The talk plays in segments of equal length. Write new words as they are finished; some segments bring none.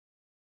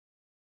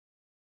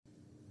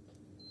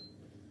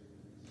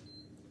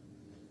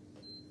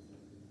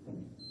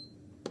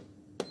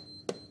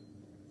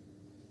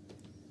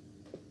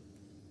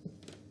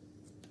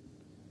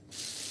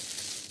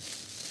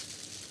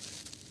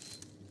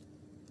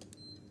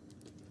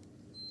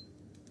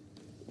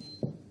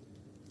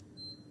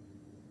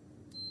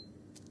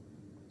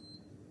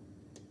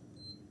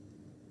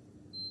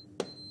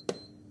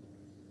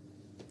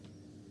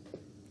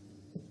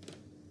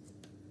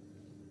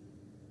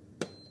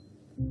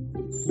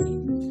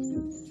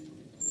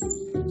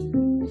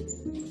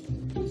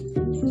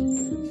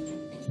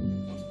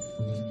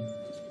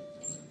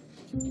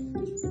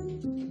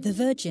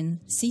Virgin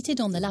seated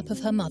on the lap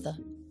of her mother,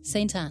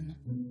 Saint Anne.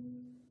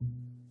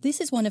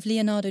 This is one of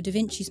Leonardo da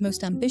Vinci's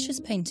most ambitious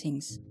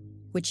paintings,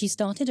 which he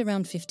started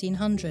around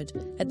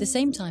 1500, at the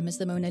same time as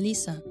the Mona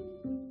Lisa,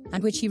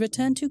 and which he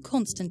returned to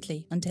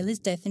constantly until his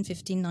death in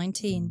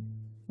 1519,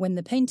 when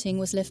the painting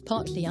was left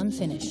partly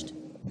unfinished.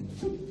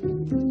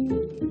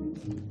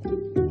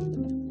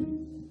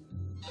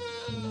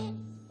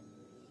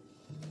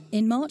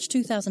 In March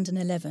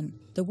 2011,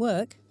 the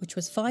work, which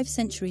was 5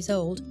 centuries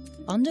old,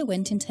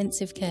 underwent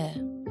intensive care.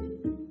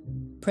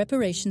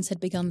 Preparations had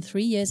begun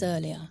 3 years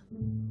earlier.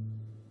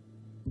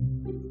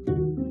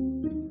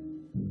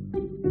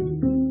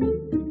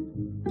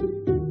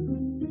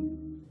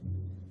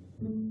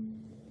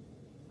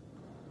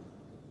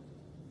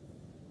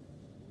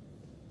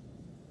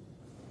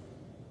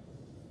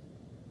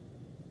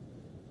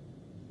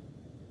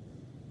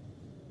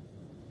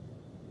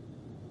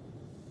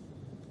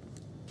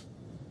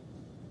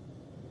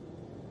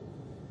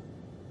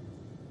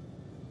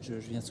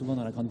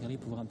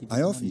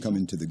 I often come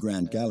into the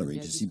Grand Gallery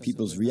to see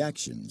people's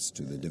reactions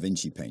to the Da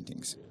Vinci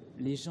paintings.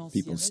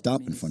 People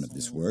stop in front of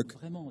this work,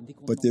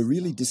 but they're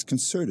really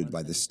disconcerted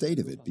by the state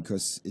of it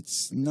because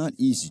it's not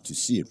easy to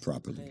see it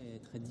properly,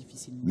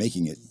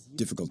 making it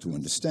difficult to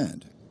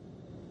understand.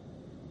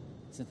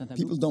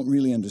 People don't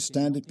really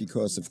understand it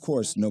because, of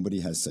course, nobody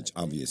has such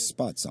obvious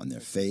spots on their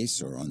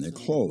face or on their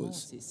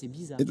clothes.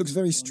 It looks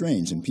very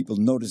strange, and people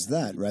notice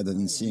that rather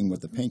than seeing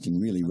what the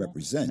painting really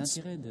represents.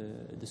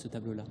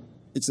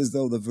 It's as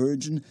though the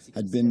Virgin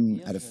had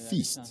been at a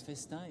feast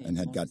and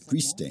had got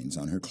grease stains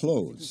on her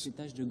clothes.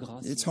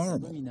 It's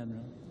horrible.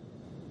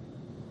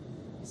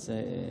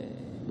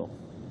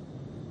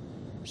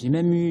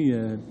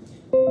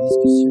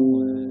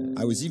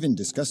 I was even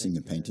discussing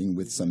the painting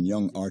with some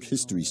young art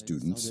history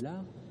students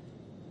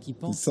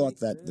who thought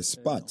that the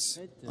spots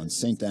on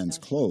Saint Anne's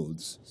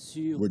clothes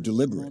were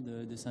deliberate,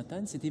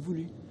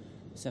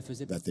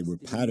 that they were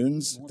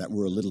patterns that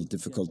were a little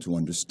difficult to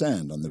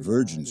understand on the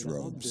Virgin's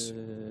robes.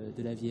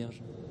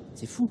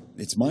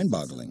 It's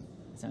mind-boggling.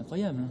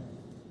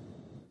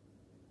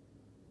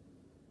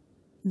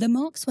 The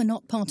marks were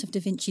not part of Da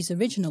Vinci's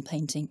original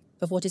painting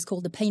of what is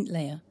called the paint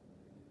layer.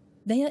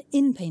 They are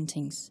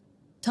in-paintings,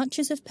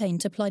 touches of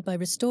paint applied by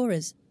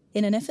restorers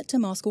in an effort to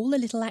mask all the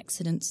little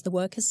accidents the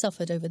work has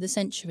suffered over the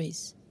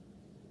centuries.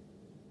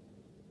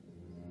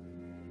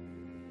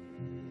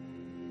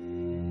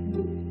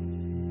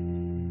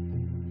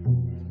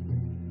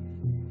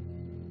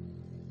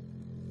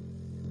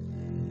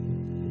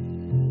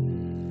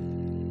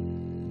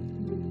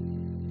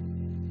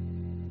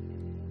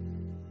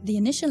 The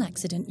initial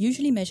accident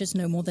usually measures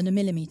no more than 1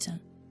 millimeter.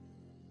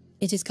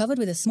 It is covered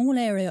with a small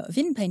area of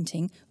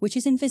in-painting which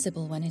is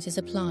invisible when it is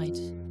applied.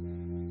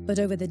 But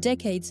over the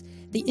decades,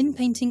 the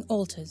in-painting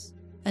alters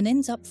and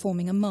ends up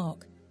forming a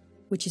mark,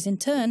 which is in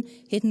turn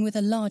hidden with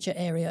a larger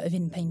area of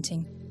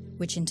in-painting,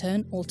 which in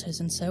turn alters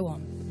and so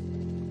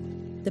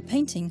on. The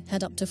painting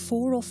had up to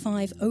 4 or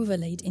 5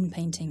 overlaid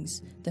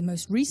in-paintings, the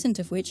most recent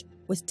of which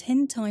was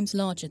 10 times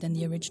larger than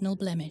the original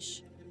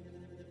blemish.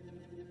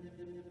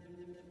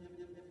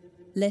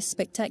 Less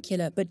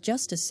spectacular, but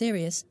just as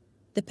serious,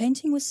 the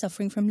painting was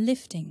suffering from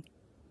lifting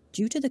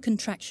due to the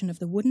contraction of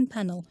the wooden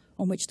panel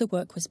on which the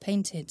work was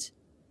painted.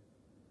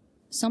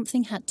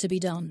 Something had to be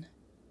done.